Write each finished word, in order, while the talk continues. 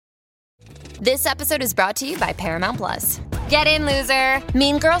This episode is brought to you by Paramount Plus. Get in, loser!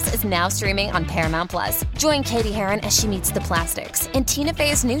 Mean Girls is now streaming on Paramount Plus. Join Katie Heron as she meets the plastics in Tina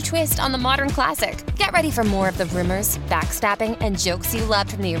Fey's new twist on the modern classic. Get ready for more of the rumors, backstabbing, and jokes you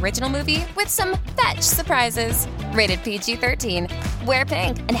loved from the original movie with some fetch surprises. Rated PG-13. Wear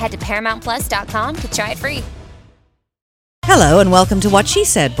pink and head to ParamountPlus.com to try it free. Hello and welcome to What She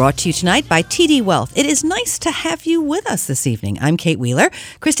Said, brought to you tonight by TD Wealth. It is nice to have you with us this evening. I'm Kate Wheeler.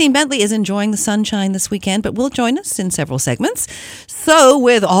 Christine Bentley is enjoying the sunshine this weekend, but will join us in several segments. So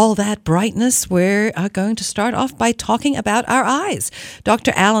with all that brightness, we're going to start off by talking about our eyes.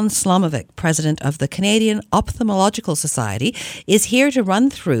 Dr. Alan Slomovic, president of the Canadian Ophthalmological Society, is here to run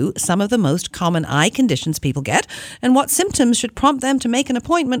through some of the most common eye conditions people get and what symptoms should prompt them to make an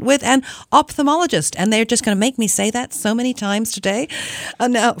appointment with an ophthalmologist. And they're just going to make me say that so many times today.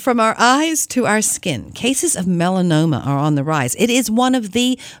 Now, from our eyes to our skin, cases of melanoma are on the rise. It is one of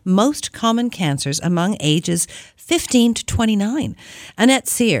the most common cancers among ages 15 to 29. Annette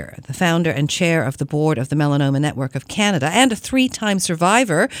Sear, the founder and chair of the board of the Melanoma Network of Canada and a 3-time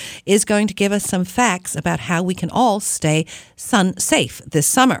survivor, is going to give us some facts about how we can all stay sun safe this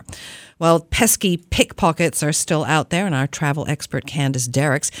summer. Well, pesky pickpockets are still out there, and our travel expert Candace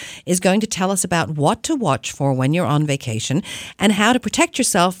Derricks is going to tell us about what to watch for when you're on vacation and how to protect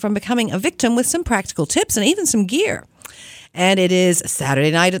yourself from becoming a victim with some practical tips and even some gear. And it is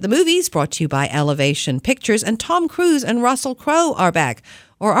Saturday Night at the Movies, brought to you by Elevation Pictures, and Tom Cruise and Russell Crowe are back.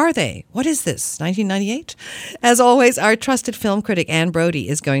 Or are they? What is this, 1998? As always, our trusted film critic Anne Brodie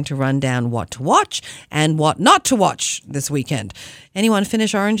is going to run down what to watch and what not to watch this weekend. Anyone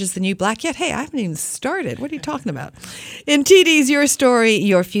finish Orange is the New Black yet? Hey, I haven't even started. What are you talking about? In TD's Your Story,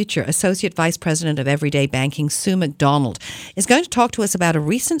 Your Future, Associate Vice President of Everyday Banking Sue McDonald is going to talk to us about a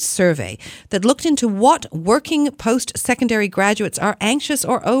recent survey that looked into what working post-secondary graduates are anxious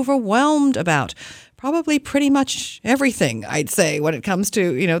or overwhelmed about. Probably pretty much everything, I'd say, when it comes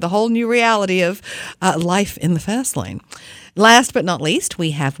to, the whole new reality of life in the fast lane. Last but not least,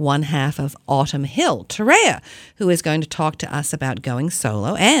 we have one half of Autumn Hill, Terea, who is going to talk to us about going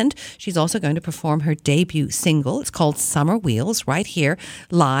solo. And she's also going to perform her debut single. It's called Summer Wheels, right here,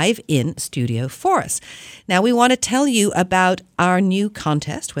 live in studio for us. Now, we want to tell you about our new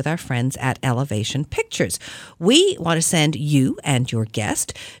contest with our friends at Elevation Pictures. We want to send you and your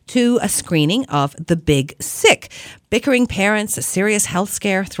guest to a screening of The Big Sick. Bickering parents, a serious health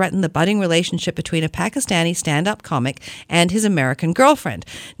scare threaten the budding relationship between a Pakistani stand-up comic and his American girlfriend.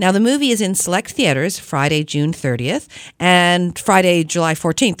 Now, the movie is in select theaters Friday, June 30th and Friday, July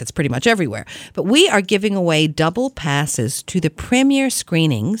 14th. It's pretty much everywhere. But we are giving away double passes to the premiere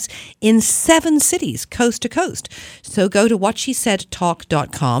screenings in 7 cities, coast to coast. So go to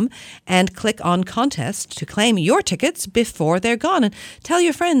whatshesaidtalk.com and click on contest to claim your tickets before they're gone. And tell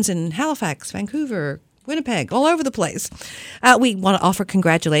your friends in Halifax, Vancouver, Winnipeg, all over the place. We want to offer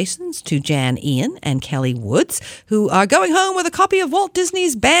congratulations to Jan Ian and Kelly Woods, who are going home with a copy of Walt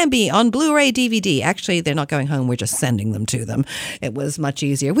Disney's Bambi on Blu-ray DVD. Actually, they're not going home. We're just sending them to them. It was much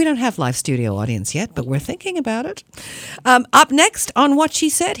easier. We don't have live studio audience yet, but we're thinking about it. Up next on What She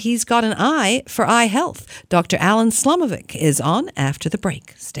Said, he's got an eye for eye health. Dr. Alan Slomovic is on after the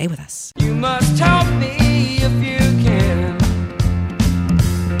break. Stay with us. You must help me if you can.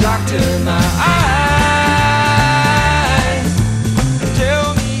 Doctor, my eyes.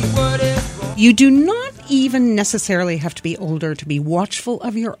 You do not even necessarily have to be older to be watchful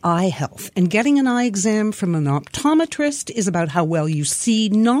of your eye health. And getting an eye exam from an optometrist is about how well you see,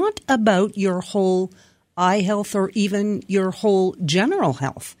 not about your whole eye health or even your whole general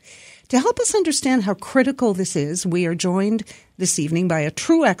health. To help us understand how critical this is, we are joined this evening by a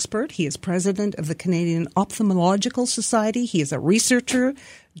true expert. He is president of the Canadian Ophthalmological Society. He is a researcher,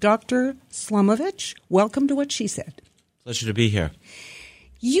 Dr. Slomovic. Welcome to What She Said. Pleasure to be here.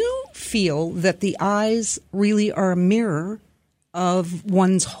 You feel that the eyes really are a mirror of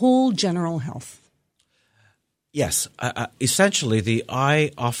one's whole general health. Yes. Essentially, the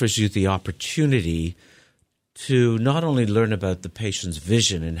eye offers you the opportunity to not only learn about the patient's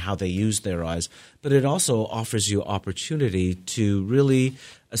vision and how they use their eyes, but it also offers you opportunity to really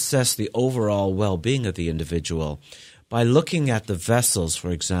assess the overall well-being of the individual. By looking at the vessels, for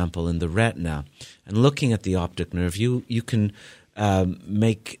example, in the retina, and looking at the optic nerve, you can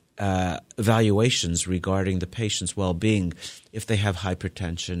make evaluations regarding the patient's well-being if they have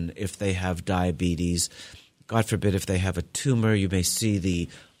hypertension, if they have diabetes. God forbid, if they have a tumor, you may see the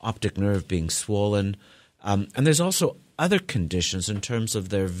optic nerve being swollen. And there's also other conditions in terms of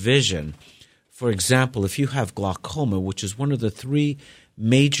their vision. For example, if you have glaucoma, which is one of the 3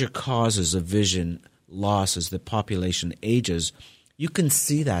 major causes of vision loss as the population ages, You can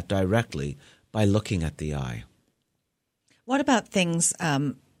see that directly by looking at the eye. What about things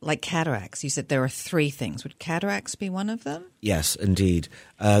like cataracts? You said there are 3 things. Would cataracts be one of them? Yes, indeed.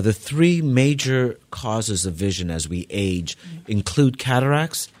 The 3 major causes of vision as we age include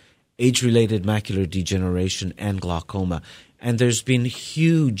cataracts, age-related macular degeneration, and glaucoma. And there's been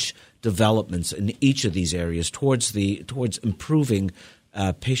huge developments in each of these areas towards improving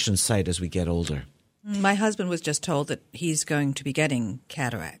patient sight as we get older. My husband was just told that he's going to be getting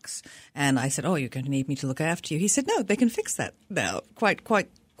cataracts. And I said, you're going to need me to look after you. He said, no, they can fix that now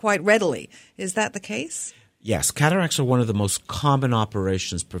quite readily. Is that the case? Yes. Cataracts are one of the most common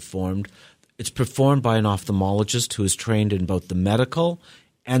operations performed. It's performed by an ophthalmologist who is trained in both the medical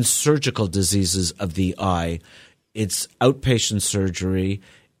and surgical diseases of the eye. It's outpatient surgery.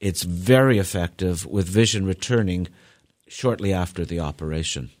 It's very effective, with vision returning shortly after the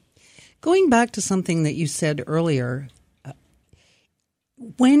operation. Going back to something that you said earlier,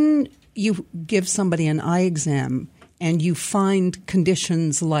 when you give somebody an eye exam and you find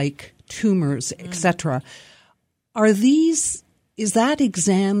conditions like tumors, etc., is that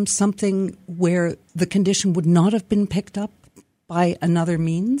exam something where the condition would not have been picked up by another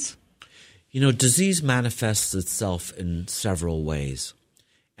means? Disease manifests itself in several ways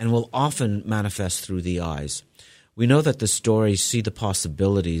and will often manifest through the eyes. We know that the stories see the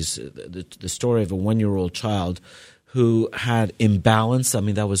possibilities. The story of a 1-year-old child who had imbalance,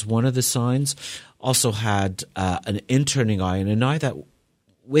 that was one of the signs, also had an interning eye and an eye that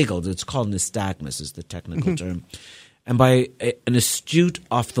wiggled. It's called nystagmus is the technical term. And by an astute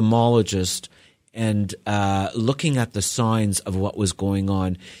ophthalmologist and looking at the signs of what was going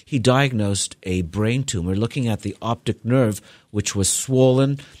on, he diagnosed a brain tumor, looking at the optic nerve, which was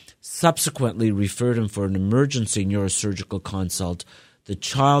swollen, subsequently referred him for an emergency neurosurgical consult. The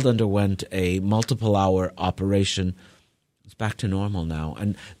child underwent a multiple-hour operation. It's back to normal now.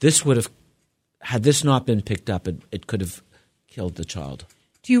 And this would have, had this not been picked up, it could have killed the child.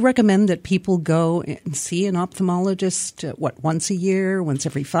 Do you recommend that people go and see an ophthalmologist, once a year, once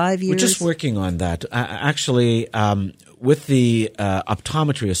every 5 years? We're just working on that. Actually, with the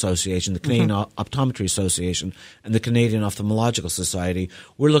Optometry Association, the Canadian Optometry Association, and the Canadian Ophthalmological Society,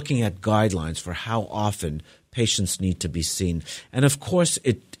 we're looking at guidelines for how often patients need to be seen. And of course,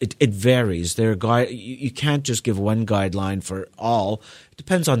 it varies. You can't just give one guideline for all. It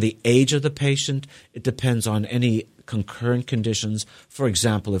depends on the age of the patient. It depends on any concurrent conditions. For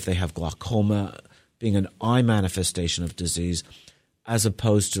example, if they have glaucoma, being an eye manifestation of disease, as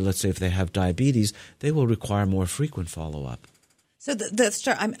opposed to, let's say, if they have diabetes, they will require more frequent follow-up. So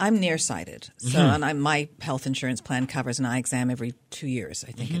I'm nearsighted, and my health insurance plan covers an eye exam every 2 years,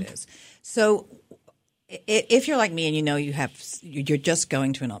 I think it is. So if you're like me and you're just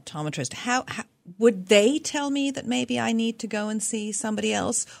going to an optometrist, how would they tell me that maybe I need to go and see somebody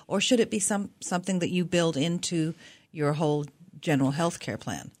else, or should it be something that you build into your whole general health care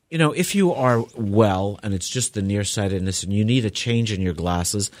plan? If you are well and it's just the nearsightedness and you need a change in your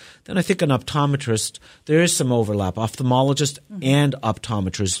glasses, then I think an optometrist, there is some overlap. Ophthalmologist and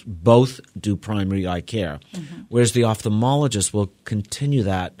optometrist both do primary eye care, whereas the ophthalmologist will continue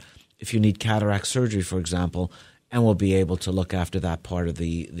that if you need cataract surgery, for example, and will be able to look after that part of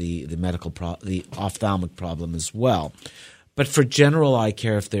the medical the ophthalmic problem as well. But for general eye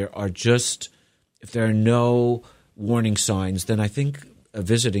care, if there are no warning signs, then I think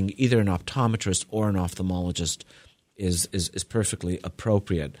visiting either an optometrist or an ophthalmologist is perfectly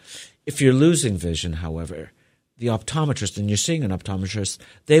appropriate. If you're losing vision, however, the optometrist, and you're seeing an optometrist,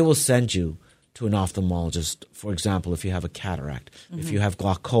 they will send you to an ophthalmologist, for example, if you have a cataract, if you have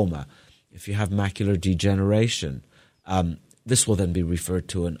glaucoma, if you have macular degeneration. This will then be referred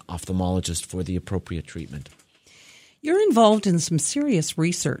to an ophthalmologist for the appropriate treatment. You're involved in some serious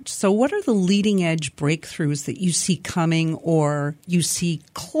research. So what are the leading edge breakthroughs that you see coming or you see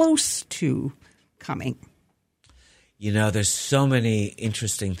close to coming? There's so many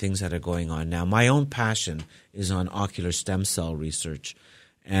interesting things that are going on now. My own passion is on ocular stem cell research.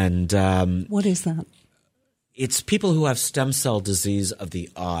 And what is that? It's people who have stem cell disease of the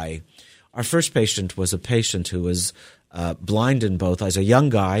eye. Our first patient was a patient who was blind in both eyes, a young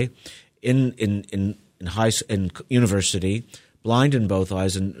guy in university, blind in both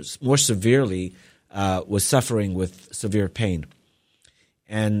eyes, and more severely was suffering with severe pain.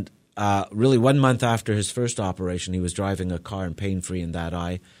 And really 1 month after his first operation, he was driving a car and pain-free in that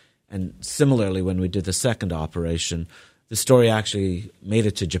eye. And similarly, when we did the second operation, the story actually made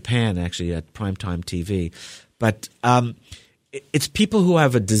it to Japan, actually, at primetime TV. But it's people who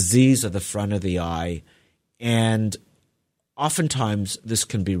have a disease of the front of the eye, and oftentimes this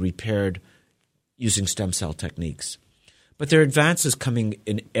can be repaired using stem cell techniques. But there are advances coming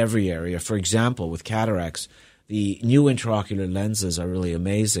in every area. For example, with cataracts, the new intraocular lenses are really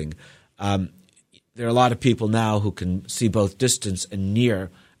amazing. There are a lot of people now who can see both distance and near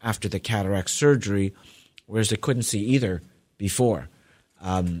after the cataract surgery, whereas they couldn't see either before.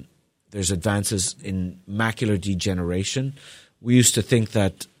 There's advances in macular degeneration. We used to think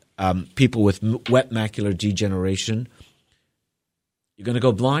that people with wet macular degeneration, you're going to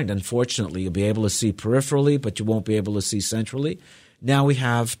go blind. Unfortunately, you'll be able to see peripherally, but you won't be able to see centrally. Now we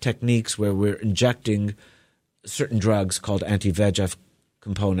have techniques where we're injecting certain drugs called anti-VEGF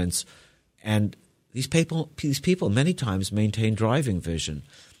components, and these people many times maintain driving vision.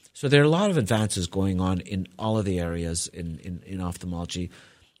 So there are a lot of advances going on in all of the areas in ophthalmology.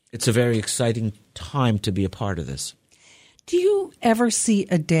 It's a very exciting time to be a part of this. Do you ever see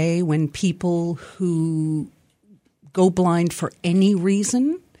a day when people who go blind for any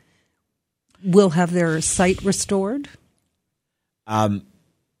reason will have their sight restored?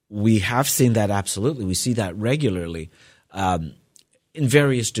 We have seen that, absolutely. We see that regularly in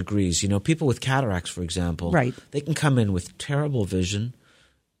various degrees. You know, people with cataracts, for example, right, they can come in with terrible vision,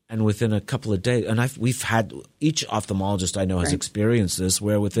 and within a couple of days, and we've had, each ophthalmologist I know has experienced this,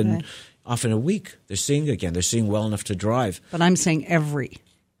 where within often a week they're seeing again. They're seeing well enough to drive. But I'm saying every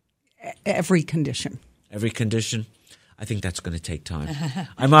condition. Every condition. I think that's going to take time.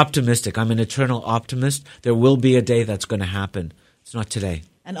 I'm optimistic. I'm an eternal optimist. There will be a day that's going to happen. It's not today.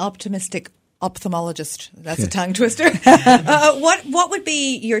 An optimistic ophthalmologist. That's a tongue twister. What would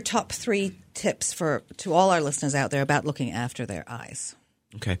be your top 3 tips to all our listeners out there about looking after their eyes?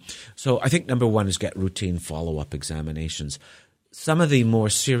 Okay. So I think number 1 is get routine follow-up examinations. Some of the more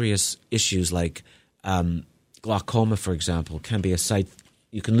serious issues like glaucoma, for example, can be a sight.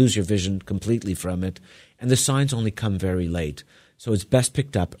 You can lose your vision completely from it, and the signs only come very late. So it's best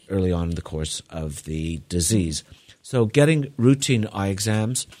picked up early on in the course of the disease. So getting routine eye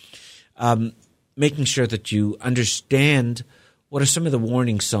exams, making sure that you understand what are some of the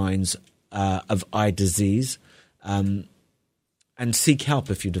warning signs of eye disease, and seek help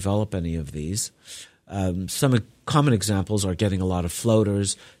if you develop any of these. Some common examples are getting a lot of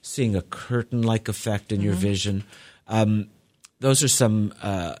floaters, seeing a curtain-like effect in your vision. Those are some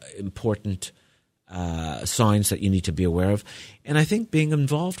important signs that you need to be aware of. And I think being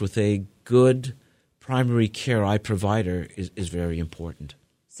involved with a good primary care eye provider is very important.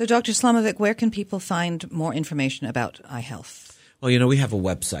 So, Dr. Slamovic, where can people find more information about eye health? Well, you know, we have a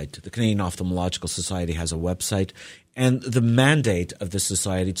website. The Canadian Ophthalmological Society has a website. And the mandate of the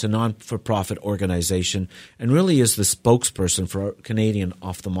society, it's a non-for-profit organization and really is the spokesperson for Canadian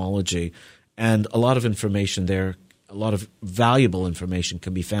ophthalmology. And a lot of information there, a lot of valuable information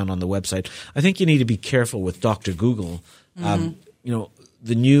can be found on the website. I think you need to be careful with Dr. Google. You know,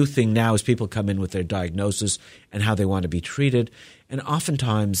 the new thing now is people come in with their diagnosis and how they want to be treated. And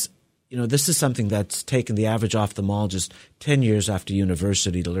oftentimes, you know, this is something that's taken the average ophthalmologist 10 years after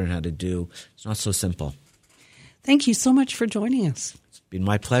university to learn how to do. It's not so simple. Thank you so much for joining us. It's been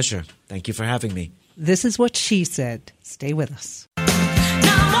my pleasure. Thank you for having me. This is What She Said. Stay with us. Now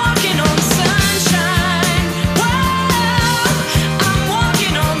I'm walking on sunshine. Whoa, I'm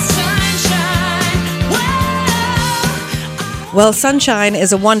walking on sunshine. Whoa. Well, sunshine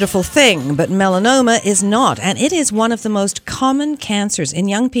is a wonderful thing, but melanoma is not, and it is one of the most common cancers in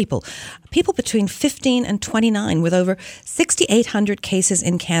young people. People between 15 and 29, with over 6,800 cases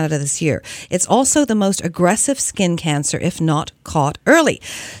in Canada this year. It's also the most aggressive skin cancer if not caught early.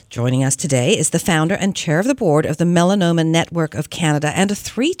 Joining us today is the founder and chair of the board of the Melanoma Network of Canada and a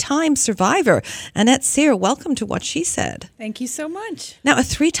 3-time survivor, Annette Cyr. Welcome to What She Said. Thank you so much. Now, a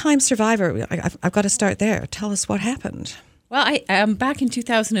 3-time survivor, I've got to start there. Tell us what happened. Well, I back in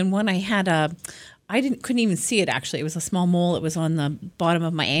 2001, I had couldn't even see it, actually. It was a small mole. It was on the bottom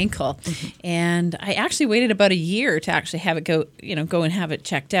of my ankle. And I actually waited about a year to actually have it go and have it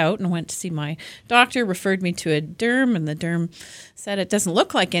checked out, and went to see my doctor, referred me to a derm, and the derm said it doesn't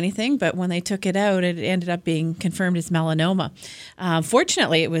look like anything, but when they took it out, it ended up being confirmed as melanoma.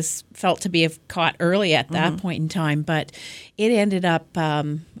 Fortunately, it was felt to be caught early at that point in time, but it ended up,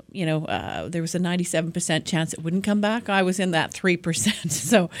 there was a 97% chance it wouldn't come back. I was in that 3%.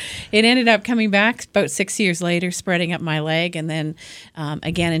 So it ended up coming back about 6 years later, spreading up my leg, and then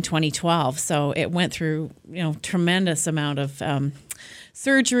again in 2012. So it went through, tremendous amount of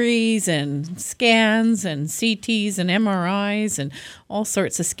surgeries and scans and CTs and MRIs and all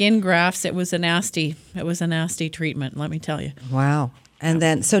sorts of skin grafts. It was a nasty treatment, let me tell you. Wow. And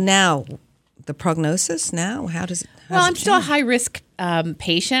then, so now, the prognosis now, how does Well, I'm still a high risk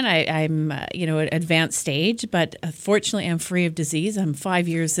patient. I'm at advanced stage, but fortunately, I'm free of disease. I'm 5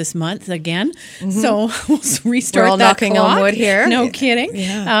 years this month again, so we'll restart. We're all that knocking clock. on wood here. No kidding.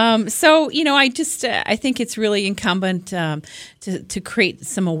 Yeah. I think it's really incumbent to create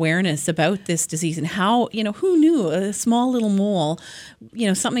some awareness about this disease and how, who knew a small little mole,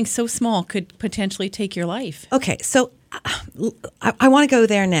 something so small could potentially take your life. Okay, so I want to go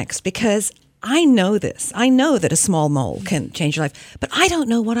there next because I know this. I know that a small mole can change your life, but I don't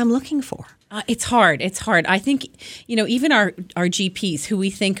know what I'm looking for. It's hard. It's hard. I think, even our GPs, who we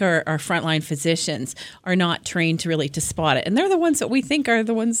think are our frontline physicians, are not trained to spot it. And they're the ones that we think are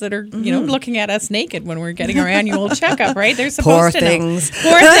the ones that are, looking at us naked when we're getting our annual checkup, right? They're supposed to know.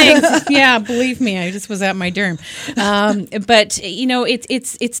 Poor things. Yeah, believe me, I just was at my derm. But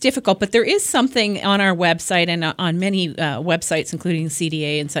it's difficult. But there is something on our website and on many websites, including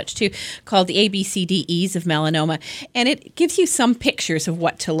CDA and such too, called the ABCDEs of melanoma. And it gives you some pictures of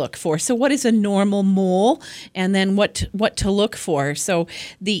what to look for. So what is a normal mole, and then what to look for. So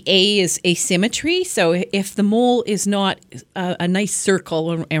the A is asymmetry. So if the mole is not a nice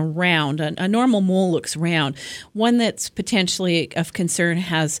circle and round, a normal mole looks round. One that's potentially of concern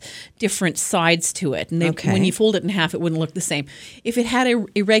has different sides to it, and when you fold it in half, it wouldn't look the same. If it had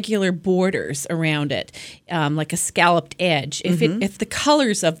irregular borders around it, like a scalloped edge, if the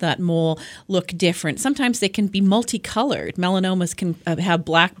colors of that mole look different, sometimes they can be multicolored. Melanomas can have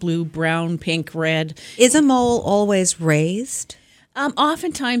black, blue, brown, pink, red. Is a mole always raised?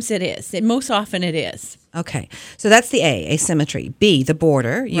 Oftentimes it is. Most often it is. Okay. So that's the A, asymmetry. B, the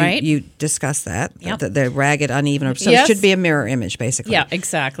border. Right. You discussed that. Yep. The ragged, uneven. So Yes. it should be a mirror image, basically. Yeah,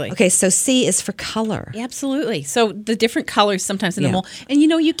 exactly. Okay, so C is for color. Yeah, absolutely. So the different colors sometimes in the mole, and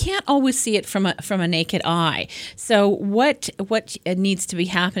you can't always see it from a naked eye. So what needs to be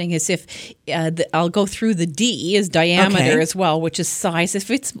happening is if I'll go through the D is diameter as well, which is size.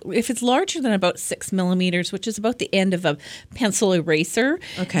 If it's larger than about 6 millimeters, which is about the end of a pencil eraser,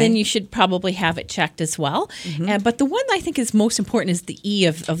 then you should probably have it checked as well. But the one I think is most important is the E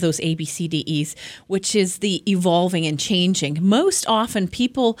of those ABCDEs, which is the evolving and changing. Most often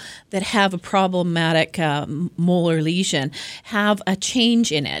people that have a problematic molar lesion have a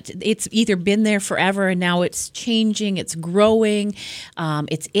change in it. It's either been there forever and now it's changing, it's growing,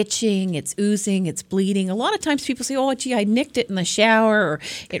 it's itching, it's oozing, it's bleeding. A lot of times people say, oh, gee, I nicked it in the shower, or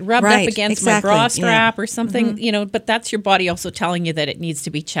it rubbed up against my bra strap or something, but that's your body also telling you that it needs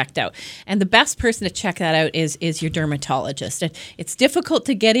to be checked out. And the best person to check that out is your dermatologist. And it's difficult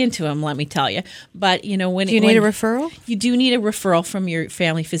to get into them, let me tell you. But, when Do you need a referral? You do need a referral from your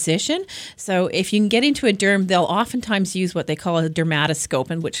family physician. So if you can get into a derm, they'll oftentimes use what they call a dermatoscope,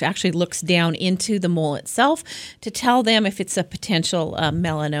 and which actually looks down into the mole itself to tell them if it's a potential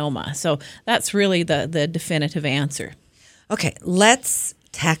melanoma. So that's really the definitive answer. Okay, let's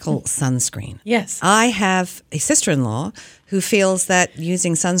tackle sunscreen. Yes. I have a sister-in-law who feels that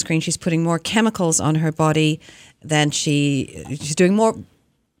using sunscreen, she's putting more chemicals on her body than she's doing more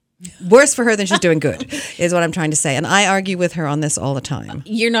worse for her than she's doing good, is what I'm trying to say. And I argue with her on this all the time.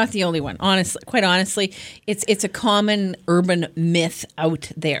 You're not the only one. Quite honestly, it's a common urban myth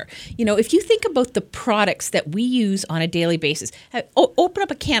out there. If you think about the products that we use on a daily basis, open up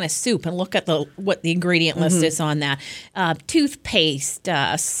a can of soup and look at what the ingredient list is on that. Toothpaste,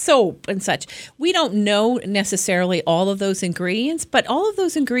 soap, and such. We don't know necessarily all of those ingredients, but all of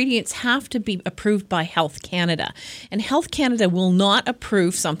those ingredients have to be approved by Health Canada. And Health Canada will not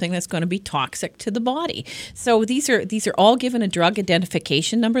approve something that's going to be toxic to the body. So these are all given a drug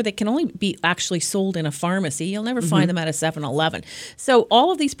identification number that can only be actually sold in a pharmacy. You'll never find them at a 7-Eleven. So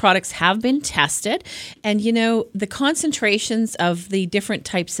all of these products have been tested, and the concentrations of the different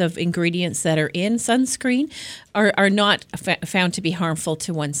types of ingredients that are in sunscreen are not found to be harmful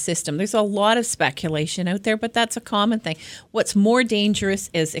to one's system. There's a lot of speculation out there, but that's a common thing. What's more dangerous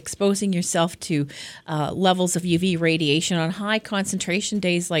is exposing yourself to levels of UV radiation on high concentration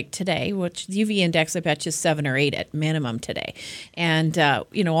days like today, which the UV index, I bet you, is 7 or 8 at minimum today. And,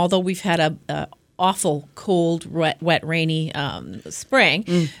 although we've had a awful, cold, wet, rainy spring.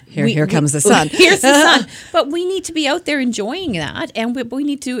 Here comes the sun. Here's the sun. But we need to be out there enjoying that, and we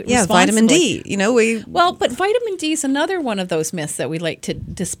need to vitamin D. But vitamin D is another one of those myths that we like to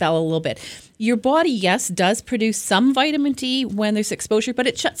dispel a little bit. Your body, yes, does produce some vitamin D when there's exposure, but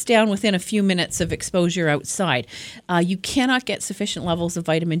it shuts down within a few minutes of exposure outside. You cannot get sufficient levels of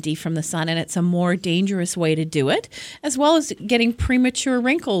vitamin D from the sun, and it's a more dangerous way to do it, as well as getting premature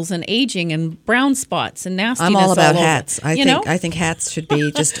wrinkles and aging and brown brown spots and nastiness. I'm all about over. hats. I think hats should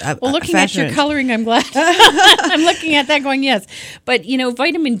be just well, looking at your coloring, I'm glad. I'm looking at that going, yes. But,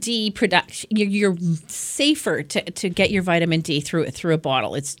 vitamin D production, you're safer to get your vitamin D through a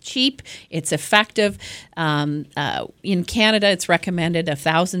bottle. It's cheap. It's effective. In Canada, it's recommended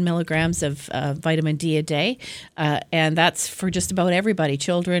 1,000 milligrams of vitamin D a day. And that's for just about everybody,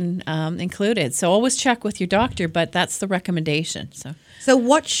 children included. So always check with your doctor, but that's the recommendation. So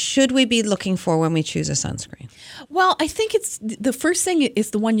what should we be looking for when we choose a sunscreen? Well, I think it's the first thing is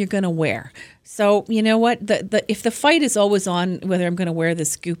the one you're going to wear. So you know what? If the fight is always on whether I'm going to wear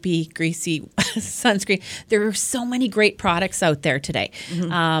this goopy, greasy sunscreen, there are so many great products out there today.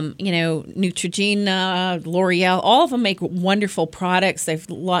 Neutrogena, L'Oreal, all of them make wonderful products. They've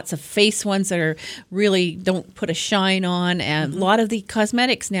lots of face ones that are really don't put a shine on, and a lot of the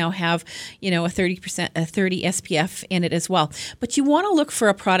cosmetics now have a 30 SPF in it as well. But you want to look for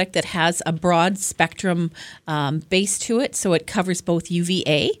a product that has a broad spectrum base to it, so it covers both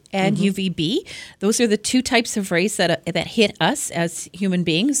UVA and UVB. Those are the two types of rays that hit us as human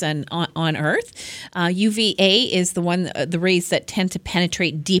beings and on Earth. UVA is the rays that tend to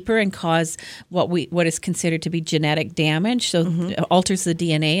penetrate deeper and cause what is considered to be genetic damage. So it alters the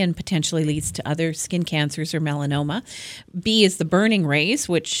DNA and potentially leads to other skin cancers or melanoma. B is the burning rays,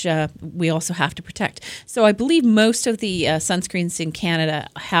 which we also have to protect. So I believe most of the sunscreens in Canada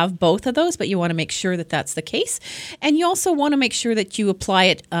have both of those, but you want to make sure that that's the case. And you also want to make sure that you apply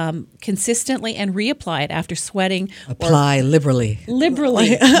it consistently and reapply it after sweating. Apply liberally.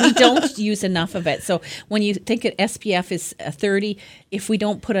 Liberally. We don't use enough of it. So when you think an SPF is 30, if we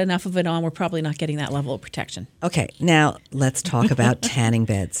don't put enough of it on, we're probably not getting that level of protection. Okay, now let's talk about tanning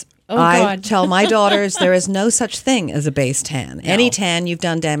beds. Oh, I God. tell my daughters there is no such thing as a base tan. No. Any tan, you've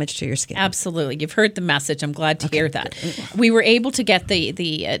done damage to your skin. Absolutely. You've heard the message. I'm glad to hear that. We were able to get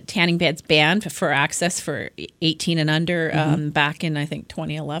the tanning beds banned for access for 18 and under back in, I think,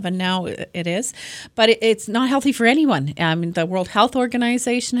 2011 now it is. But it's not healthy for anyone. The World Health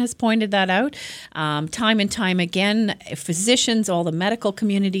Organization has pointed that out. Time and time again, physicians, all the medical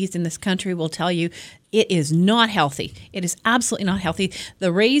communities in this country will tell you it is not healthy. It is absolutely not healthy.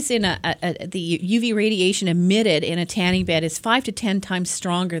 The rays in the UV radiation emitted in a tanning bed is 5 to 10 times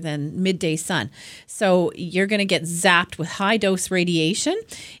stronger than midday sun. So you're going to get zapped with high dose radiation,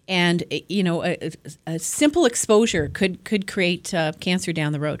 and a simple exposure could create cancer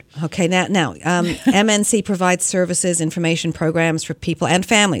down the road. Okay, now MNC provides services, information programs for people and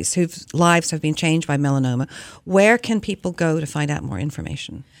families whose lives have been changed by melanoma. Where can people go to find out more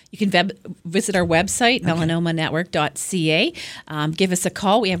information? You can visit our website, melanomanetwork.ca. Give us a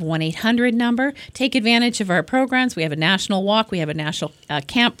call. We have a 1-800 number. Take advantage of our programs. We have a national walk. We have a national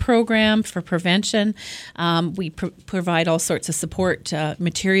camp program for prevention. We provide all sorts of support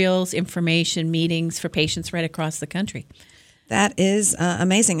materials, information, meetings for patients right across the country. That is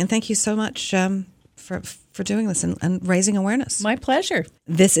amazing. And thank you so much for doing this and raising awareness. My pleasure.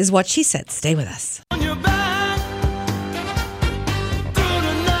 This is What She Said. Stay with us.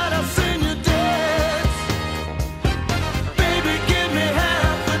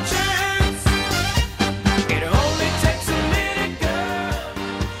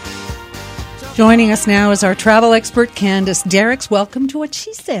 Joining us now is our travel expert, Candace Derricks. Welcome to What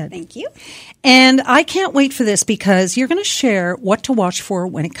She Said. Thank you. And I can't wait for this because you're going to share what to watch for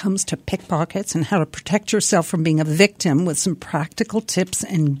when it comes to pickpockets and how to protect yourself from being a victim with some practical tips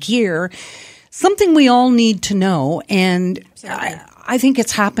and gear. Something we all need to know. And I think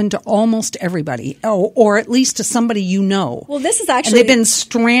it's happened to almost everybody, or at least to somebody you know. Well, this is actually... And they've been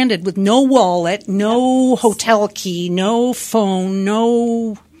stranded with no wallet, no hotel key, no phone,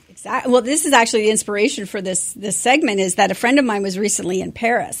 no... Well, this is actually the inspiration for this segment is that a friend of mine was recently in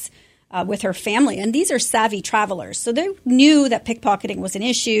Paris with her family, and these are savvy travelers. So they knew that pickpocketing was an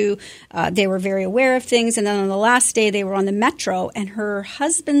issue. They were very aware of things. And then on the last day, they were on the metro, and her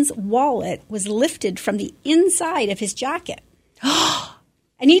husband's wallet was lifted from the inside of his jacket.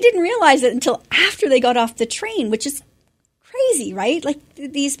 And he didn't realize it until after they got off the train, which is crazy, right? Like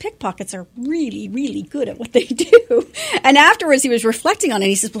these pickpockets are really, really good at what they do. And afterwards he was reflecting on it.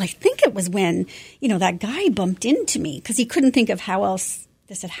 He says, well, I think it was when, that guy bumped into me because he couldn't think of how else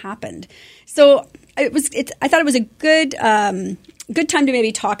this had happened. So I thought it was a good time to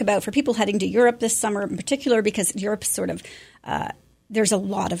maybe talk about for people heading to Europe this summer in particular, because Europe's sort of, there's a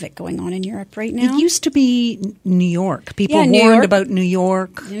lot of it going on in Europe right now. It used to be New York. People warned about New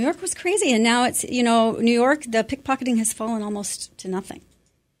York. New York was crazy, and now it's New York. The pickpocketing has fallen almost to nothing.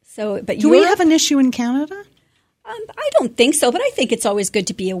 So, but do we have an issue in Canada? I don't think so, but I think it's always good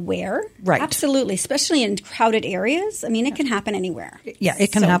to be aware. Right. Absolutely, especially in crowded areas. I mean, it can happen anywhere. Yeah,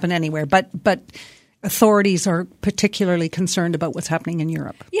 it can happen anywhere. But authorities are particularly concerned about what's happening in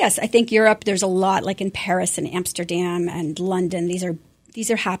Europe. Yes, I think Europe, there's a lot, like in Paris and Amsterdam and London. These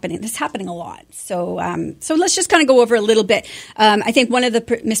are happening. This is happening a lot. So let's just kind of go over a little bit. I think one of the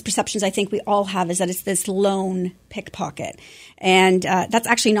misperceptions I think we all have is that it's this lone pickpocket. And that's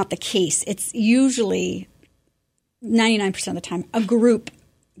actually not the case. It's usually 99% of the time a group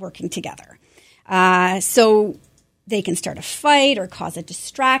working together. So they can start a fight or cause a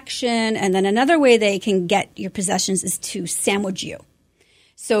distraction. And then another way they can get your possessions is to sandwich you.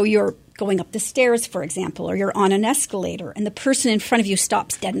 So you're going up the stairs, for example, or you're on an escalator, and the person in front of you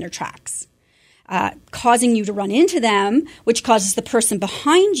stops dead in their tracks, causing you to run into them, which causes the person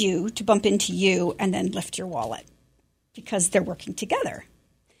behind you to bump into you and then lift your wallet because they're working together.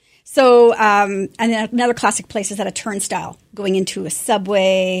 So, and then another classic place is at a turnstile, going into a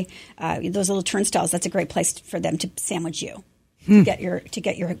subway. Those little turnstiles, that's a great place for them to sandwich you to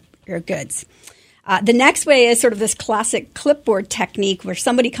get your goods. The next way is sort of this classic clipboard technique where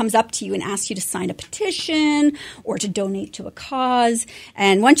somebody comes up to you and asks you to sign a petition or to donate to a cause.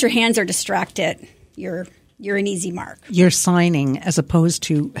 And once your hands are distracted, you're an easy mark. You're signing as opposed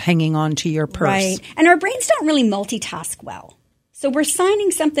to hanging on to your purse. Right. And our brains don't really multitask well. So we're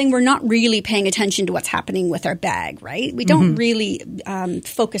signing something, we're not really paying attention to what's happening with our bag, right? We don't really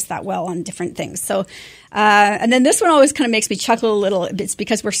focus that well on different things. So, and then this one always kind of makes me chuckle a little. It's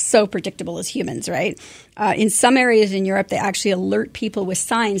because we're so predictable as humans, right? In some areas in Europe, they actually alert people with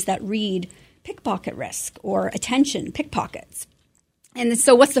signs that read pickpocket risk or attention, pickpockets. And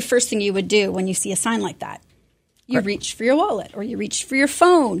so what's the first thing you would do when you see a sign like that? You reach for your wallet or you reach for your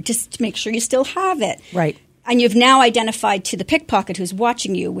phone just to make sure you still have it. Right. And you've now identified to the pickpocket who's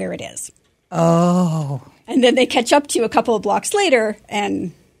watching you where it is. Oh. And then they catch up to you a couple of blocks later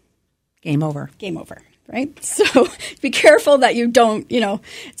and game over. Game over, right? So be careful that you don't,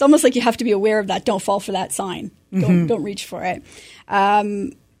 it's almost like you have to be aware of that. Don't fall for that sign. Don't reach for it.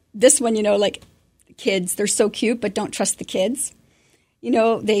 This one, like kids, they're so cute, but don't trust the kids.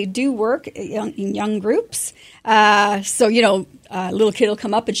 They do work in young groups. So, a little kid will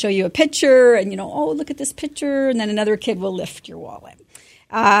come up and show you a picture and, oh, look at this picture. And then another kid will lift your wallet.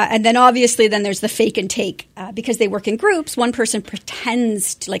 And then obviously then there's the fake and take. Because they work in groups, one person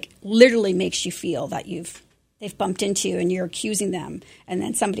pretends to literally makes you feel that they've bumped into you and you're accusing them. And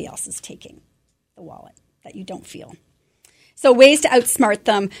then somebody else is taking the wallet that you don't feel. So ways to outsmart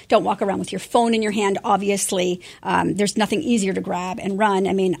them. Don't walk around with your phone in your hand, obviously. There's nothing easier to grab and run.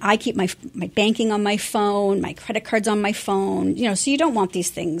 I mean, I keep my banking on my phone, my credit cards on my phone, so you don't want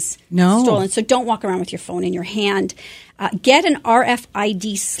these things stolen. So don't walk around with your phone in your hand. Get an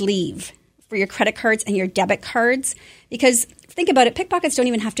RFID sleeve for your credit cards and your debit cards because think about it, pickpockets don't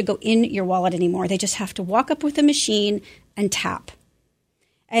even have to go in your wallet anymore. They just have to walk up with a machine and tap.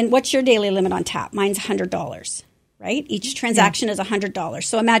 And what's your daily limit on tap? Mine's $100. Right? Each transaction is $100.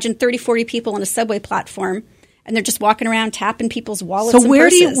 So imagine 30, 40 people on a subway platform, and they're just walking around tapping people's wallets and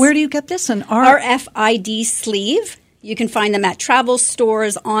purses. So where do you get this? An RFID sleeve. You can find them at travel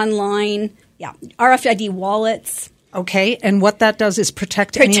stores, online. Yeah, RFID wallets. Okay, and what that does is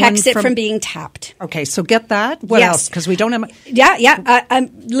protects it from being tapped. Okay, so get that. What else? Because we don't have.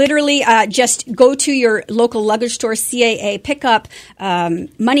 Literally, just go to your local luggage store, CAA, pick up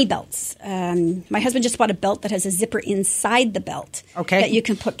money belts. My husband just bought a belt that has a zipper inside the belt. Okay, that you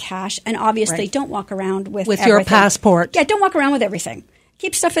can put cash. And obviously, don't walk around with your passport. Yeah, don't walk around with everything.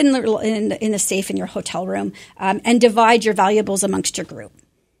 Keep stuff in the safe in your hotel room, and divide your valuables amongst your group.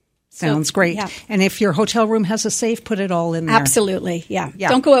 Sounds great. Yeah. And if your hotel room has a safe, put it all in there. Absolutely. Yeah.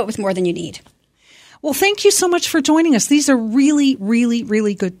 Don't go out with more than you need. Well, thank you so much for joining us. These are really, really,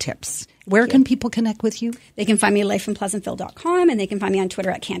 really good tips. Where can people connect with you? They can find me at lifeinpleasantville.com and they can find me on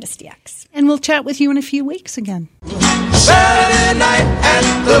Twitter at CandiceDX. And we'll chat with you in a few weeks again. Saturday night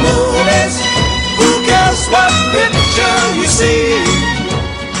at the movies. Who cares what picture you see?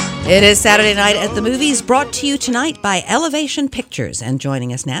 It is Saturday Night at the Movies, brought to you tonight by Elevation Pictures. And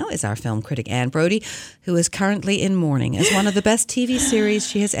joining us now is our film critic, Anne Brodie, who is currently in mourning as one of the best TV series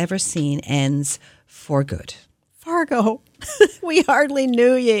she has ever seen ends for good. Fargo. We hardly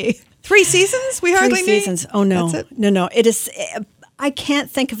knew ye. 3 seasons? We hardly knew 3 seasons. Oh, no. That's it? No. It is. I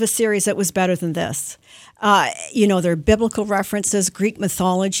can't think of a series that was better than this. There are biblical references, Greek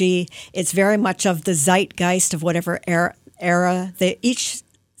mythology. It's very much of the zeitgeist of whatever era. Each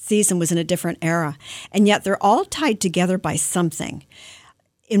season was in a different era, and yet they're all tied together by something.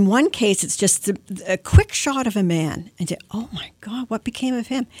 In one case, it's just a quick shot of a man, and you, oh my God, what became of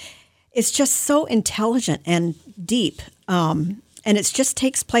him? it's just so intelligent and deep. And it just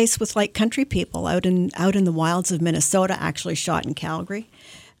takes place with like country people out in the wilds of Minnesota, actually shot in Calgary.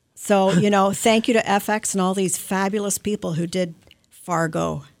 So, thank you to FX and all these fabulous people who did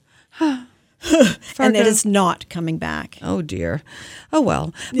Fargo. And it is not coming back. Oh, dear. Oh,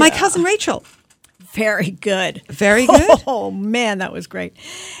 well. My cousin Rachel. Very good. Very good? Oh, man, that was great.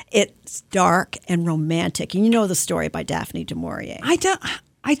 It's dark and romantic. And you know the story by Daphne du Maurier. I don't.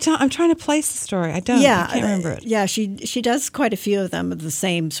 I'm trying to place the story. I don't. I can't remember it. Yeah, she does quite a few of them of the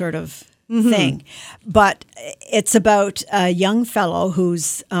same sort of thing. But it's about a young fellow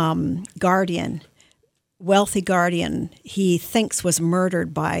whose wealthy guardian, he thinks was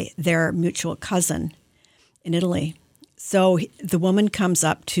murdered by their mutual cousin in Italy. So the woman comes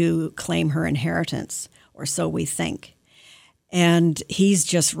up to claim her inheritance, or so we think. And he's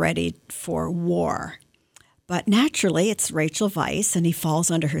just ready for war. But naturally, it's Rachel Weisz, and he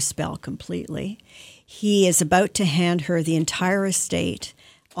falls under her spell completely. He is about to hand her the entire estate,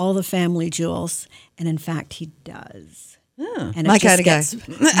 all the family jewels, and in fact, he does. Oh, and my it just gets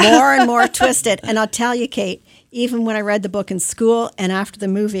more and more twisted. And I'll tell you, Kate, even when I read the book in school and after the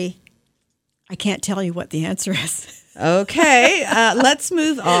movie, I can't tell you what the answer is. Okay, let's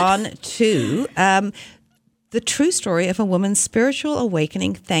move on to the true story of a woman's spiritual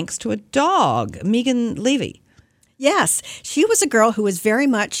awakening thanks to a dog, Megan Levy. Yes, she was a girl who was very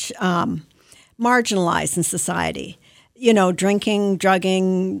much marginalized in society. Drinking,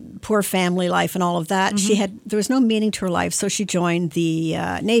 drugging, poor family life, and all of that. There was no meaning to her life, so she joined the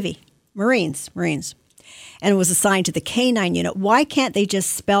Navy, Marines, and was assigned to the K9 unit. Why can't they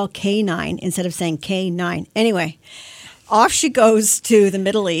just spell K9 instead of saying K9? Anyway, off she goes to the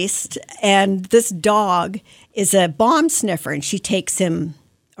Middle East, and this dog is a bomb sniffer, and she takes him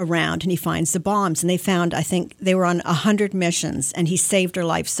around, and he finds the bombs. And they found, I think, they were on 100 missions, and he saved her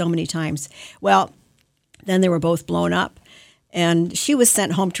life so many times. Well, then they were both blown up, and she was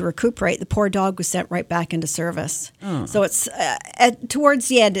sent home to recuperate. The poor dog was sent right back into service. Oh. So it's towards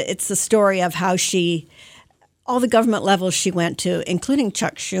the end, it's the story of how all the government levels she went to, including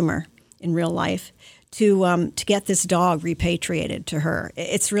Chuck Schumer in real life, to get this dog repatriated to her.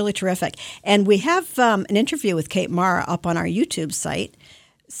 It's really terrific. And we have an interview with Kate Mara up on our YouTube site.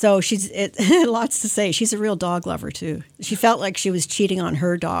 So she's lots to say. She's a real dog lover, too. She felt like she was cheating on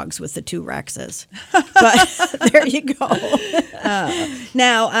her dogs with the 2 Rexes. But there you go.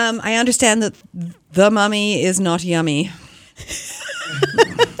 Now, I understand that the mummy is not yummy.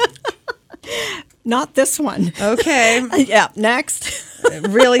 Not this one. Okay. Yeah, next.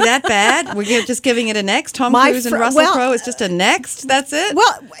 Really that bad? We're just giving it a next? Tom Cruise and Russell Crowe is just a next? That's it?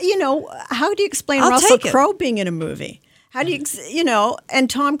 Well, how do you explain Russell Crowe being in a movie? How do you, and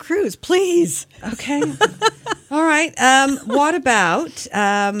Tom Cruise, please. Okay. All right. What about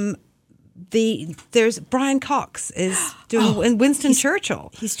there's Brian Cox is doing Winston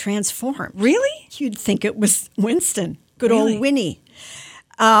Churchill. He's transformed. Really? You'd think it was Winston. Good old Winnie.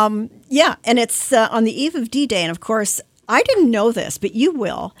 Yeah, and it's on the eve of D-Day. And of course, I didn't know this, but you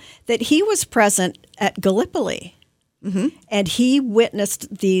will, that he was present at Gallipoli. Mm-hmm. And he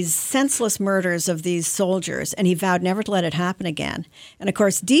witnessed these senseless murders of these soldiers, and he vowed never to let it happen again. And of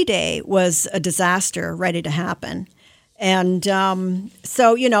course, D-Day was a disaster ready to happen. And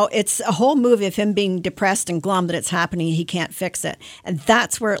so, it's a whole movie of him being depressed and glum that it's happening. He can't fix it. And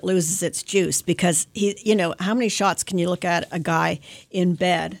that's where it loses its juice because, how many shots can you look at a guy in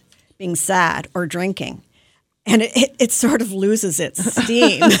bed being sad or drinking? And it sort of loses its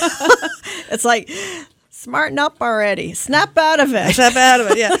steam. It's like... Smarten up already. Snap out of it. Snap out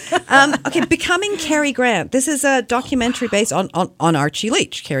of it, yeah. Okay, Becoming Cary Grant. This is a documentary based on Archie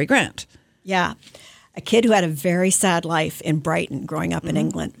Leach, Cary Grant. Yeah. A kid who had a very sad life in Brighton growing up in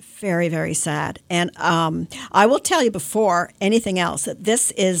England. Very, very sad. And I will tell you before anything else that this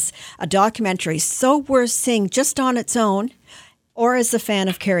is a documentary so worth seeing just on its own or as a fan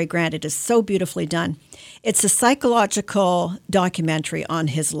of Cary Grant. It is so beautifully done. It's a psychological documentary on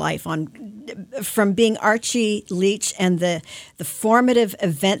his life, from being Archie Leach and the formative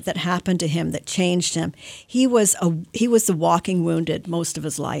event that happened to him that changed him. He was the walking wounded most of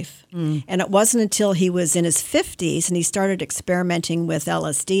his life. And it wasn't until he was in his 50s and he started experimenting with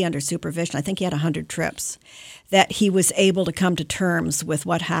LSD under supervision, I think he had 100 trips, that he was able to come to terms with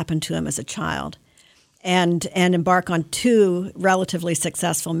what happened to him as a child. And embark on 2 relatively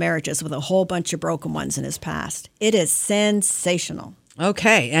successful marriages with a whole bunch of broken ones in his past. It is sensational.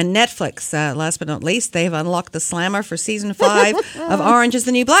 Okay, and Netflix, last but not least, they've unlocked the slammer for season 5 of Orange is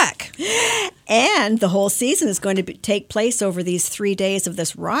the New Black. And the whole season is going to take place over these 3 days of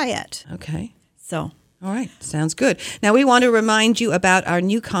this riot. Okay. So All right, sounds good. Now, we want to remind you about our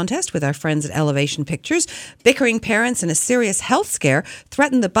new contest with our friends at Elevation Pictures. Bickering parents and a serious health scare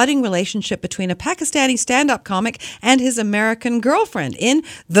threaten the budding relationship between a Pakistani stand-up comic and his American girlfriend in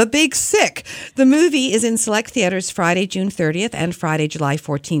The Big Sick. The movie is in select theaters Friday, June 30th and Friday, July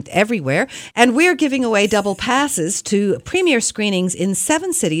 14th everywhere. And we're giving away double passes to premiere screenings in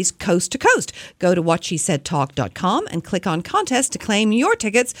 7 cities coast to coast. Go to whatshesaidtalk.com and click on contest to claim your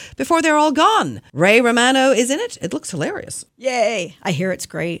tickets before they're all gone. Ray Romano is in it. It looks hilarious. Yay. I hear it's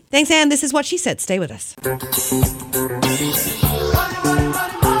great. Thanks, Anne. This is What She Said. Stay with us.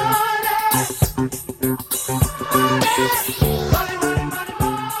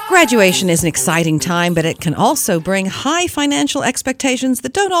 Graduation is an exciting time, but it can also bring high financial expectations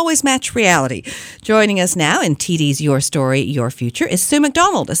that don't always match reality. Joining us now in TD's Your Story, Your Future is Sue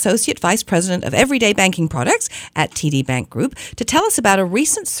McDonald, Associate Vice President of Everyday Banking Products at TD Bank Group, to tell us about a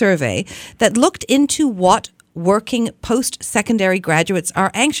recent survey that looked into what working post-secondary graduates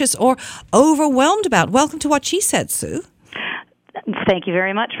are anxious or overwhelmed about. Welcome to What She Said, Sue. Thank you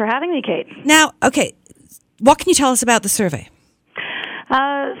very much for having me, Kate. Now, okay, what can you tell us about the survey?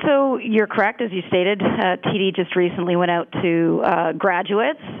 So you're correct, as you stated. TD just recently went out to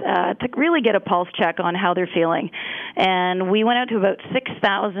graduates to really get a pulse check on how they're feeling. And we went out to about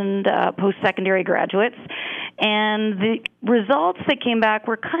 6,000 post-secondary graduates. And the results that came back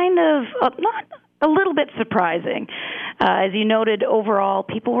were kind of not a little bit surprising. As you noted, overall,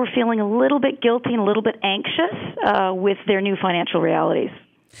 people were feeling a little bit guilty and a little bit anxious with their new financial realities.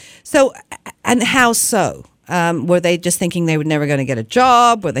 So, and how so? Were they just thinking they were never going to get a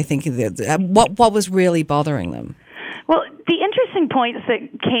job? Were they thinking that, what was really bothering them? Well, the interesting points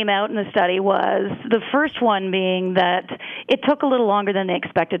that came out in the study was the first one being that it took a little longer than they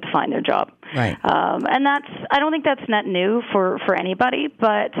expected to find their job. Right. And I don't think that's not new for anybody,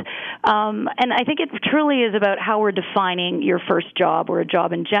 but, and I think it truly is about how we're defining your first job or a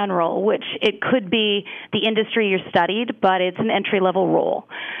job in general, which it could be the industry you studied, but it's an entry-level role.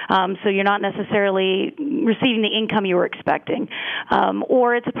 So you're not necessarily receiving the income you were expecting,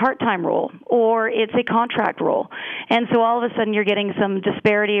 or it's a part-time role, or it's a contract role. And so all of a sudden you're getting some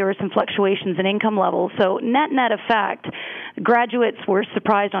disparity or some fluctuations in income levels. So net effect, graduates were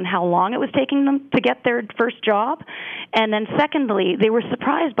surprised on how long it was taking them to get their first job. And then secondly, they were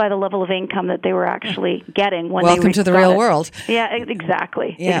surprised by the level of income that they were actually getting when Welcome to the real world. Yeah,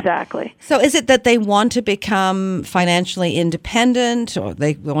 exactly. Yeah. Exactly. So is it that they want to become financially independent, or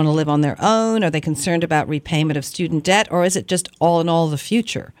they want to live on their own? Are they concerned about repayment of student debt, or is it just all in all the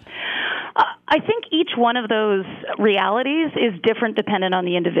future? I think each one of those realities is different dependent on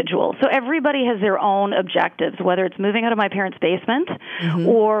the individual. So everybody has their own objectives, whether it's moving out of my parents' basement,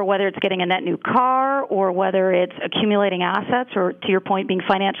 or whether it's getting a net new car, or whether it's accumulating assets, or to your point, being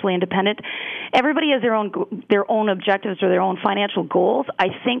financially independent. Everybody has their own objectives or their own financial goals. I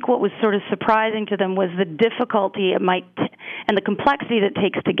think what was sort of surprising to them was the difficulty it might and the complexity that it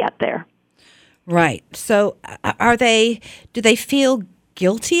takes to get there. Right. So do they feel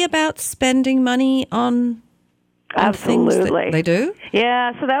guilty about spending money on Absolutely. Things they do?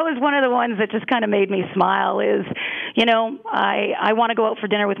 Yeah, so that was one of the ones that just kind of made me smile is, I want to go out for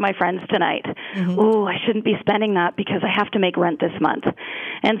dinner with my friends tonight. Ooh, I shouldn't be spending that because I have to make rent this month.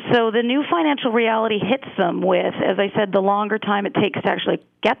 And so the new financial reality hits them with, as I said, the longer time it takes to actually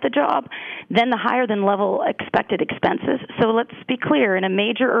get the job, then the higher than level expected expenses. So let's be clear, in a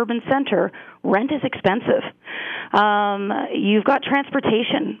major urban center, rent is expensive. You've got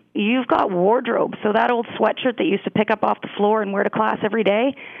transportation. You've got wardrobe. So that old sweatshirt that you used to pick up off the floor and wear to class every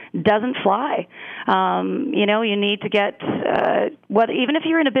day doesn't fly. You need to get, even if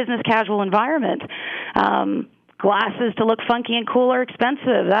you're in a business casual environment, glasses to look funky and cool are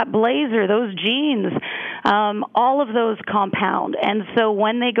expensive. That blazer, those jeans, all of those compound. And so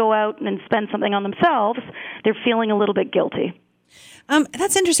when they go out and spend something on themselves, they're feeling a little bit guilty.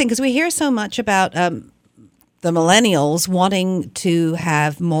 That's interesting because we hear so much about the millennials wanting to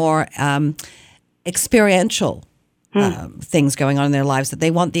have more experiential things going on in their lives, that they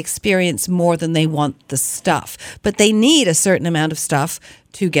want the experience more than they want the stuff. But they need a certain amount of stuff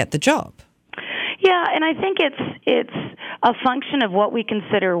to get the job. Yeah, and I think it's a function of what we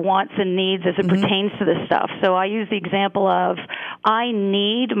consider wants and needs as it pertains to this stuff. So I use the example of I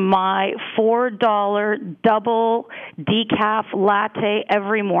need my $4 double decaf latte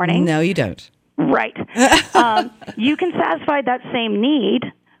every morning. No, you don't. Right. You can satisfy that same need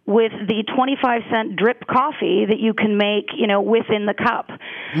with the 25-cent drip coffee that you can make, within the cup.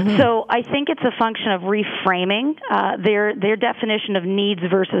 So I think it's a function of reframing their definition of needs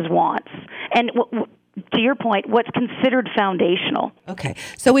versus wants. And to your point, what's considered foundational. Okay.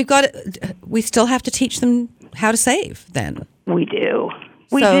 So we still have to teach them how to save then. We do.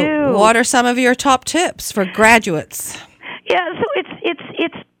 So what are some of your top tips for graduates? Yeah, so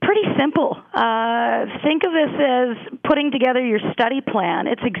it's pretty simple. Think of this as putting together your study plan.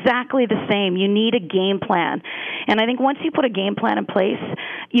 It's exactly the same. You need a game plan. And I think once you put a game plan in place,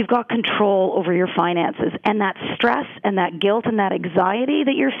 you've got control over your finances. And that stress and that guilt and that anxiety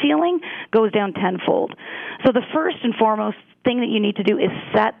that you're feeling goes down tenfold. So the first and foremost thing that you need to do is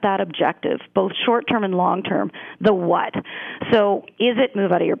set that objective, both short-term and long-term, the what. So is it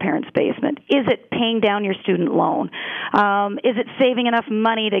move out of your parents' basement? Is it paying down your student loan? Is it saving enough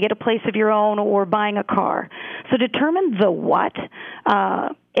money to get a place of your own or buying a car? So determine the what,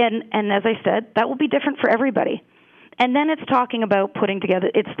 and as I said, that will be different for everybody. And then it's talking about putting together,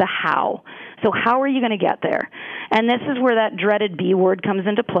 it's the how. So how are you going to get there? And this is where that dreaded B word comes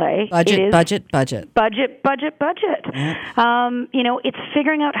into play. Budget. Budget. It's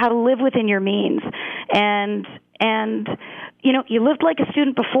figuring out how to live within your means. And you lived like a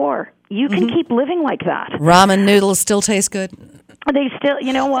student before. You can keep living like that. Ramen noodles still taste good. They still,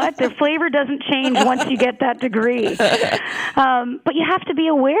 you know what? Their flavor doesn't change once you get that degree. But you have to be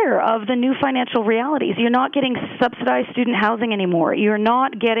aware of the new financial realities. You're not getting subsidized student housing anymore. You're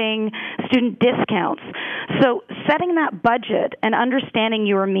not getting student discounts. So setting that budget and understanding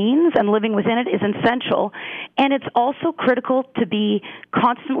your means and living within it is essential. And it's also critical to be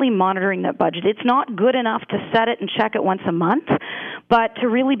constantly monitoring that budget. It's not good enough to set it and check it once a month, but to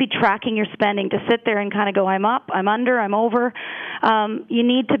really be tracking your spending, to sit there and kind of go, I'm up, I'm under, I'm over. You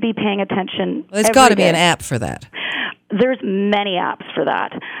need to be paying attention. Well, there's got to be an app for that. There's many apps for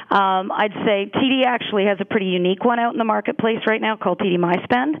that. I'd say TD actually has a pretty unique one out in the marketplace right now called TD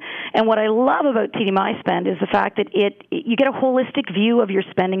MySpend. And what I love about TD MySpend is the fact that you get a holistic view of your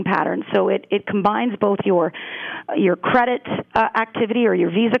spending patterns. So it combines both your credit activity or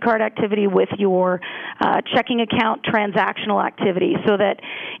your Visa card activity with your checking account transactional activity, so that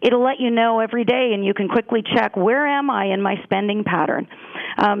it'll let you know every day, and you can quickly check, where am I in my spending pattern?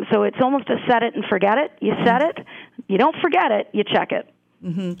 So it's almost a set it and forget it. You set it, you don't forget it, you check it.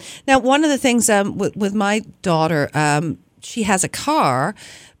 Mm-hmm. Now, one of the things with my daughter, she has a car,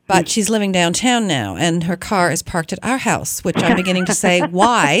 but she's living downtown now, and her car is parked at our house, which I'm beginning to say,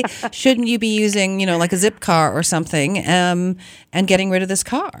 why shouldn't you be using, like a zip car or something, and getting rid of this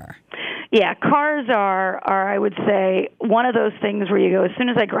car? Yeah, cars are I would say one of those things where you go, as soon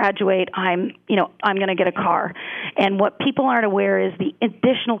as I graduate, I'm going to get a car. And what people aren't aware is the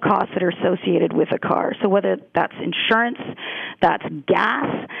additional costs that are associated with a car. So whether that's insurance, that's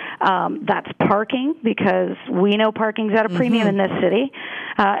gas, that's parking, because we know parking's at a premium in this city,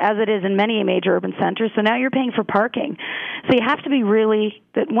 as it is in many major urban centers. So now you're paying for parking. So you have to be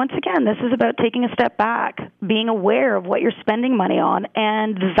once again, this is about taking a step back, being aware of what you're spending money on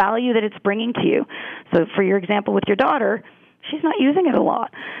and the value that it's bringing to you. So for your example with your daughter, she's not using it a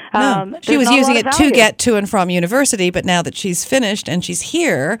lot. No, she was using it to get to and from university, but now that she's finished and she's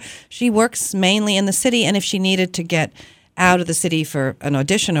here, she works mainly in the city, and if she needed to get out of the city for an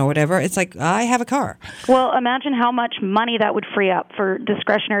audition or whatever, it's like, I have a car. Well, imagine how much money that would free up for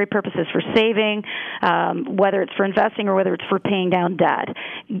discretionary purposes, for saving, whether it's for investing or whether it's for paying down debt.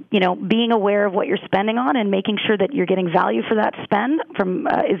 Being aware of what you're spending on and making sure that you're getting value for that spend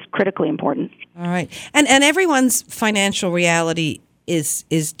is critically important. All right. And everyone's financial reality is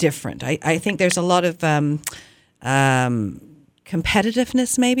different. I think there's a lot of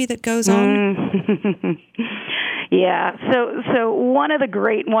competitiveness maybe that goes on. Yeah, so one of the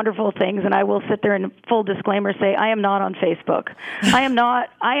great, wonderful things, and I will sit there in full disclaimer say, I am not on Facebook. I am not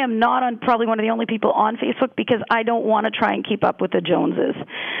on, probably one of the only people on Facebook, because I don't want to try and keep up with the Joneses.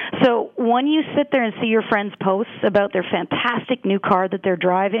 So when you sit there and see your friends' posts about their fantastic new car that they're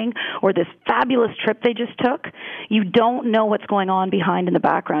driving or this fabulous trip they just took, you don't know what's going on behind in the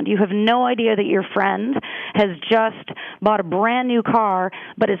background. You have no idea that your friend has just bought a brand new car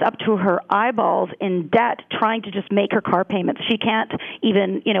but is up to her eyeballs in debt trying to just make her car payments. She can't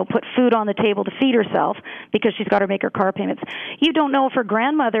even, put food on the table to feed herself because she's got to make her car payments. You don't know if her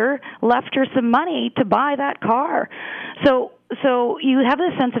grandmother left her some money to buy that car. So you have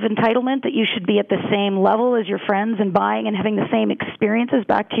this sense of entitlement that you should be at the same level as your friends and buying and having the same experiences,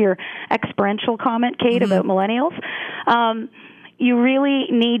 back to your experiential comment, Kate, about millennials.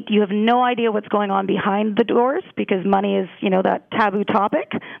 You have no idea what's going on behind the doors, because money is, that taboo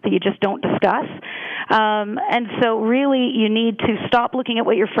topic that you just don't discuss. And so really you need to stop looking at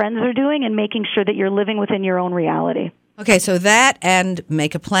what your friends are doing and making sure that you're living within your own reality. Okay, so that and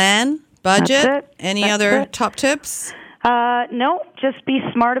make a plan, budget. Any other top tips? No, just be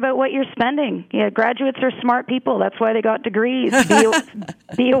smart about what you're spending. Yeah, graduates are smart people. That's why they got degrees.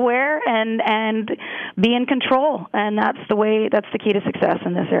 Be aware and be in control. And that's the key to success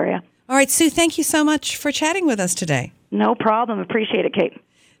in this area. All right, Sue, thank you so much for chatting with us today. No problem. Appreciate it, Kate.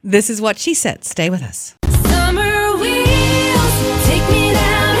 This is What She Said. Stay with us. Summer wheels, take me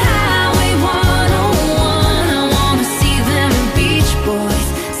down Highway 101. I want to see them Beach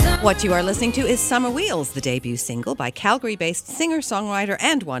Boys. What you are listening to is Summer Wheels, the debut single by Calgary-based singer-songwriter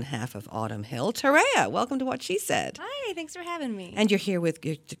and one half of Autumn Hill, Tareya. Welcome to What She Said. Hi, thanks for having me. And you're here with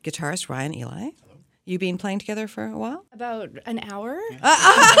guitarist Ryan Eli. You been playing together for a while? About an hour.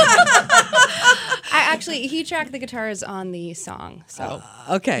 He tracked the guitars on the song, so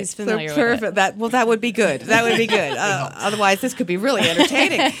okay, he's familiar with perfect. it. That would be good. That would be good. Otherwise, this could be really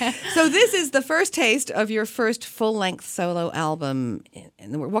entertaining. So this is the first taste of your first full-length solo album.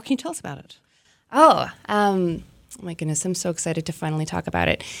 What can you tell us about it? Oh my goodness, I'm so excited to finally talk about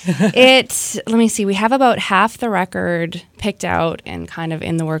it. Let me see, we have about half the record picked out and kind of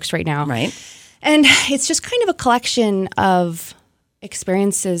in the works right now. Right. And it's just kind of a collection of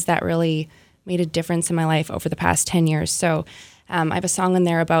experiences that really made a difference in my life over the past 10 years. So I have a song in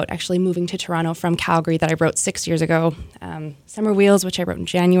there about actually moving to Toronto from Calgary that I wrote 6 years ago. Summer Wheels, which I wrote in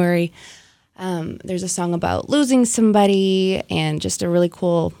January. There's a song about losing somebody and just a really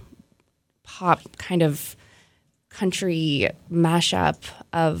cool pop kind of country mashup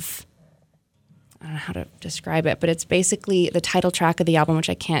of, I don't know how to describe it, but it's basically the title track of the album, which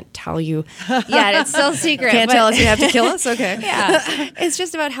I can't tell you yet. It's still secret. Can't tell us, you have to kill us? Okay. Yeah. It's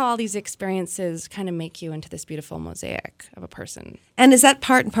just about how all these experiences kind of make you into this beautiful mosaic of a person. And is that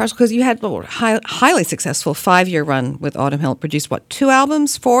part and parcel? Because you had a highly successful 5-year run with Autumn Hill. Produced, 2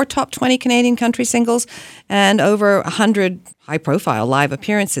 albums, 4 top 20 Canadian country singles, and over 100 high-profile live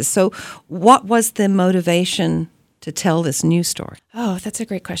appearances. So what was the motivation to tell this new story? Oh, that's a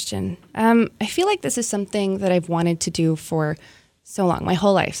great question. I feel like this is something that I've wanted to do for so long. My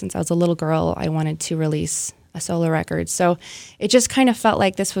whole life, since I was a little girl, I wanted to release a solo record. So it just kind of felt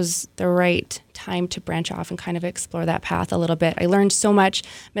like this was the right time to branch off and kind of explore that path a little bit. I learned so much,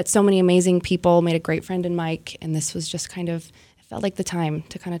 met so many amazing people, made a great friend in Mike, and this was just kind of, it felt like the time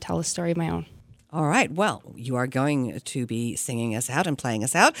to kind of tell a story of my own. All right. Well, you are going to be singing us out and playing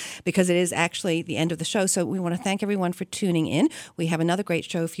us out because it is actually the end of the show. So we want to thank everyone for tuning in. We have another great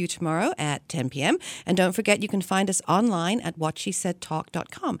show for you tomorrow at 10 p.m. And don't forget, you can find us online at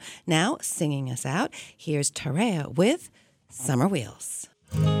whatshesaidtalk.com. Now, singing us out, here's Tareya with Summer Wheels.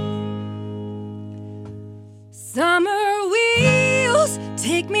 Summer wheels,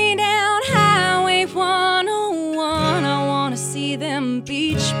 take me down Highway 101. I want to see them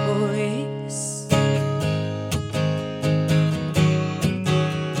Beach Boys.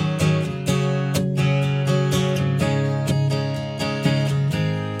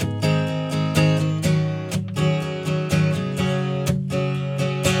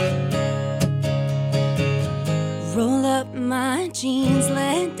 Roll up my jeans,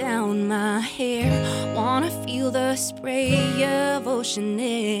 let down my hair. Wanna feel the spray of ocean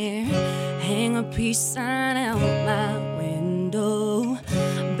air. Hang a peace sign out my window.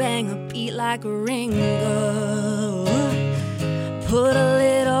 Bang a beat like a Ringo. Put a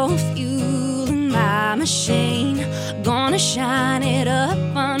little fuel in my machine. Gonna shine it up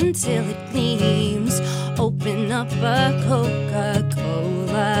until it gleams. Open up a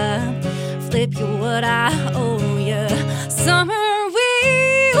Coca-Cola. Flip you what I owe you. Summer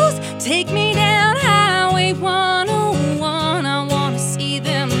wheels, take me down Highway 101. I wanna see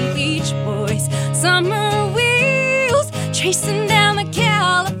them Beach Boys. Summer wheels, chasing down the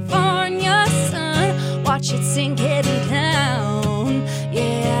California sun. Watch it sink heading down.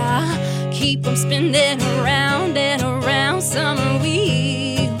 Yeah, keep them spinning around and around. Summer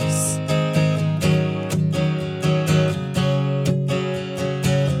wheels.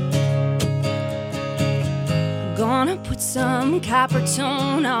 Gonna put some copper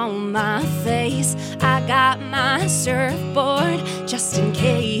tone on my face. I got my surfboard just in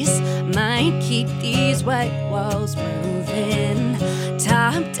case. Might keep these white walls moving.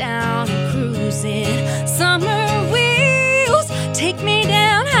 Top down and cruising. Summer wheels, take me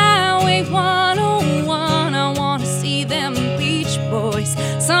down Highway 101. I wanna see them Beach Boys.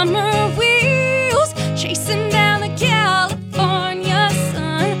 Summer wheels, chasing down the California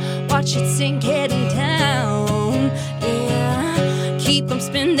sun. Watch it sink heading down. Keep them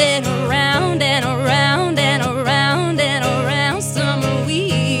spinning around and around and around and around. Summer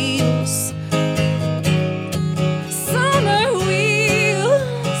wheels. Summer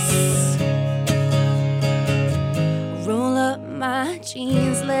wheels. Roll up my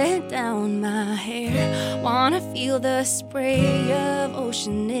jeans, let down my hair. Wanna feel the of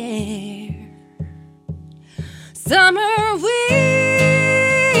ocean air. Summer wheels,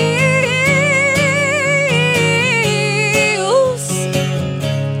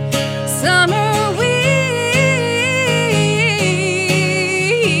 summer wheels,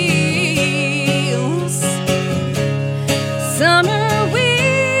 summer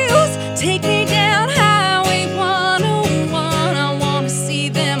wheels, take me down Highway 101. I want to see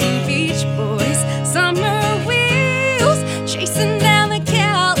them Beach Boys. Summer wheels, chasing down the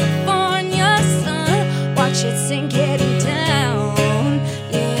California sun. Watch it sink heading down,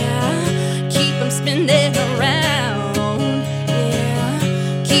 yeah. Keep them spinning around, yeah.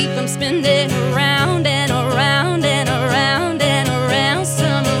 Keep them spinning around and around and around and around.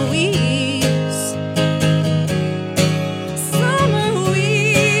 Summer wheels, summer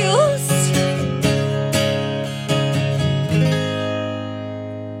wheels.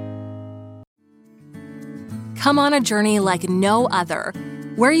 Come on a journey like no other,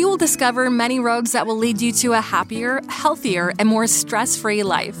 where you will discover many roads that will lead you to a happier, healthier, and more stress-free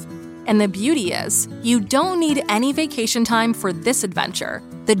life. And the beauty is, you don't need any vacation time for this adventure.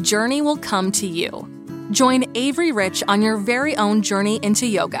 The journey will come to you. Join Avery Rich on your very own journey into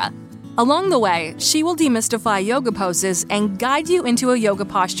yoga. Along the way, she will demystify yoga poses and guide you into a yoga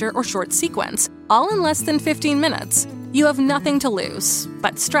posture or short sequence, all in less than 15 minutes. You have nothing to lose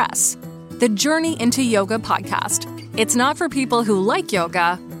but stress. The Journey into Yoga podcast. It's not for people who like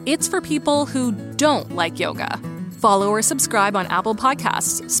yoga, it's for people who don't like yoga. Follow or subscribe on Apple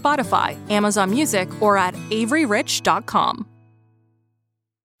Podcasts, Spotify, Amazon Music, or at averyrich.com.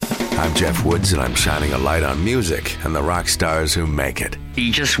 I'm Jeff Woods, and I'm shining a light on music and the rock stars who make it.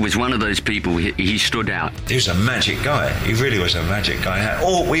 He just was one of those people, he stood out. He was a magic guy. He really was a magic guy.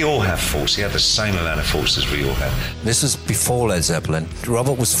 We all have faults. He had the same amount of faults as we all had. This was before Led Zeppelin.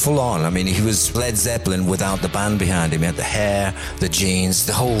 Robert was full on. I mean, he was Led Zeppelin without the band behind him. He had the hair, the jeans,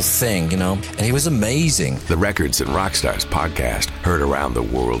 the whole thing, you know, and he was amazing. The Records and Rockstars podcast, heard around the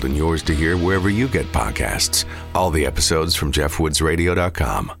world and yours to hear wherever you get podcasts. All the episodes from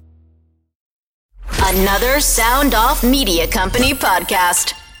JeffWoodsRadio.com. Another Sound Off Media Company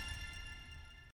podcast.